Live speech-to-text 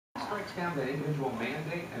text down that individual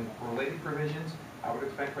mandate and related provisions, I would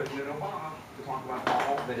expect President Obama to talk about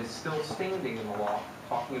all that is still standing in the law,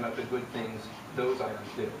 talking about the good things those items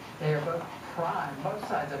do. They are both primed, both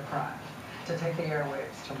sides are primed to take the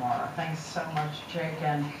airwaves tomorrow. Thanks so much, Jake.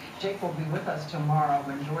 And Jake will be with us tomorrow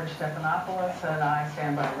when George Stephanopoulos and I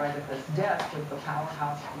stand by right at this desk with the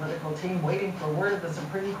powerhouse political team waiting for word of the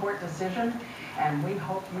Supreme Court decision. And we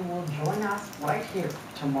hope you will join us right here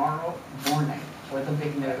tomorrow morning for the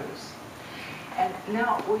big news. And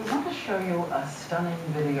now we want to show you a stunning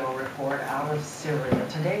video report out of Syria.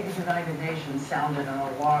 Today, the United Nations sounded an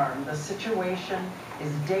alarm. The situation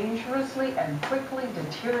is dangerously and quickly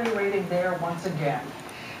deteriorating there once again.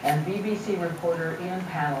 And BBC reporter Ian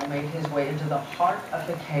Pannell made his way into the heart of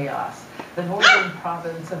the chaos, the northern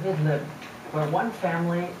province of Idlib, where one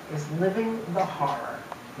family is living the horror.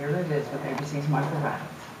 Here it is with ABC's Michael Rabbit.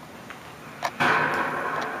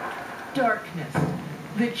 Darkness.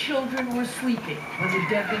 The children were sleeping when the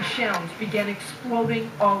deadly shells began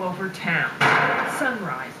exploding all over town.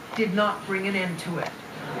 Sunrise did not bring an end to it.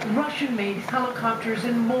 Russian-made helicopters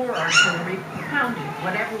and more artillery pounded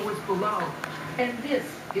whatever was below. And this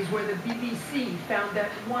is where the BBC found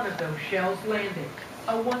that one of those shells landed.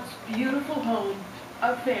 A once beautiful home,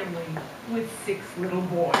 a family with 6 little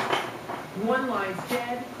boys. One lies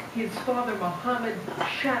dead, his father Mohammed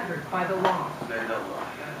shattered by the loss.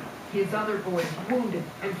 His other boys wounded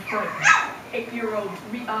and frightened. 8-year-old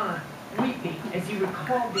Rian weeping as he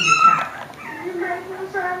recalled the attack. The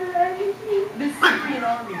Syrian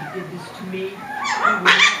army did this to me. We will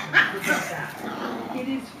never forget that. It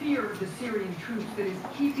is fear of the Syrian troops that is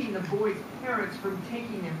keeping the boys' parents from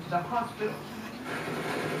taking them to the hospital.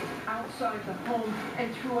 Outside the home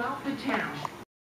and throughout the town,